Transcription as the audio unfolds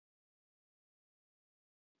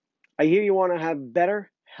I hear you want to have better,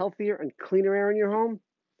 healthier, and cleaner air in your home,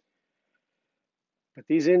 but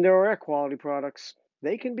these indoor air quality products,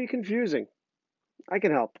 they can be confusing. I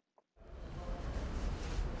can help.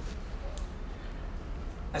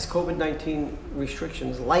 As COVID-19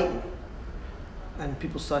 restrictions lighten and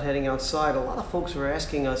people start heading outside, a lot of folks are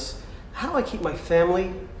asking us, how do I keep my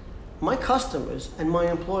family, my customers, and my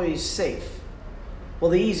employees safe? Well,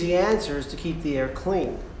 the easy answer is to keep the air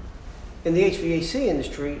clean. In the HVAC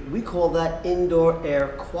industry, we call that indoor air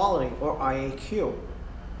quality, or IAQ.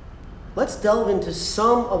 Let's delve into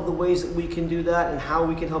some of the ways that we can do that and how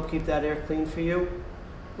we can help keep that air clean for you.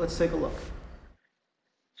 Let's take a look.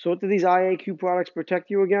 So what do these I.A.Q products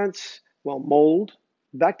protect you against? Well, mold,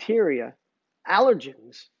 bacteria,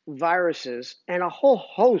 allergens, viruses, and a whole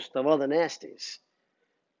host of other nasties.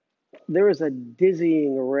 There is a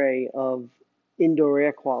dizzying array of indoor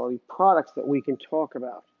air quality products that we can talk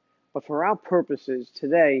about. But for our purposes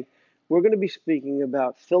today, we're going to be speaking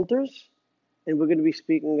about filters, and we're going to be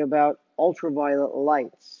speaking about ultraviolet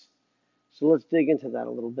lights. So let's dig into that a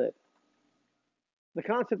little bit. The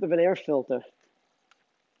concept of an air filter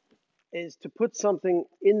is to put something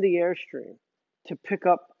in the airstream to pick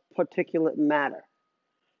up particulate matter,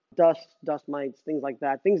 dust, dust mites, things like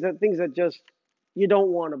that, things that just you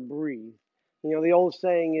don't want to breathe. You know, the old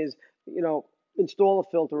saying is, install a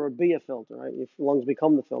filter or be a filter, right? Your lungs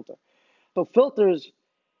become the filter. So filters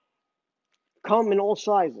come in all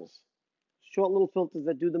sizes, short little filters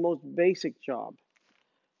that do the most basic job,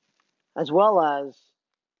 as well as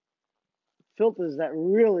filters that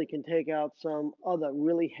really can take out some other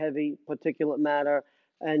really heavy particulate matter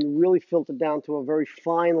and really filter down to a very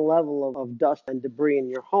fine level of dust and debris in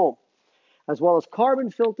your home, as well as carbon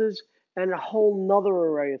filters and a whole nother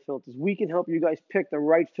array of filters. We can help you guys pick the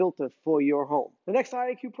right filter for your home. The next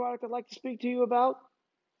I.A.Q product I'd like to speak to you about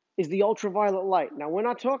is the ultraviolet light. Now, we're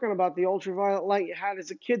not talking about the ultraviolet light you had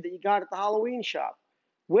as a kid that you got at the Halloween shop.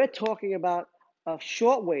 We're talking about a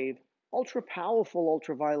shortwave, ultra powerful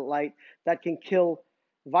ultraviolet light that can kill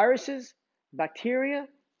viruses, bacteria,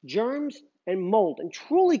 germs, and mold, and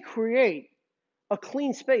truly create a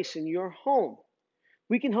clean space in your home.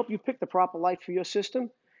 We can help you pick the proper light for your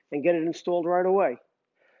system and get it installed right away.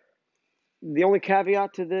 The only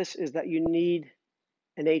caveat to this is that you need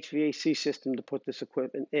an HVAC system to put this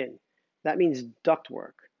equipment in. That means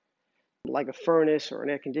ductwork, like a furnace or an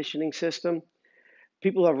air conditioning system.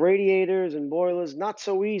 People have radiators and boilers, not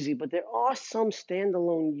so easy, but there are some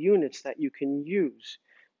standalone units that you can use.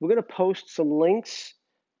 We're going to post some links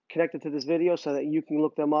connected to this video so that you can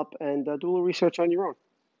look them up and do a little research on your own.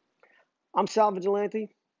 I'm Sal Vigilante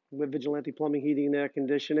with Vigilante Plumbing, Heating, and Air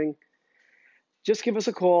Conditioning. Just give us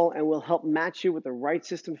a call and we'll help match you with the right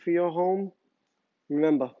system for your home.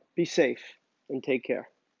 Remember, be safe and take care.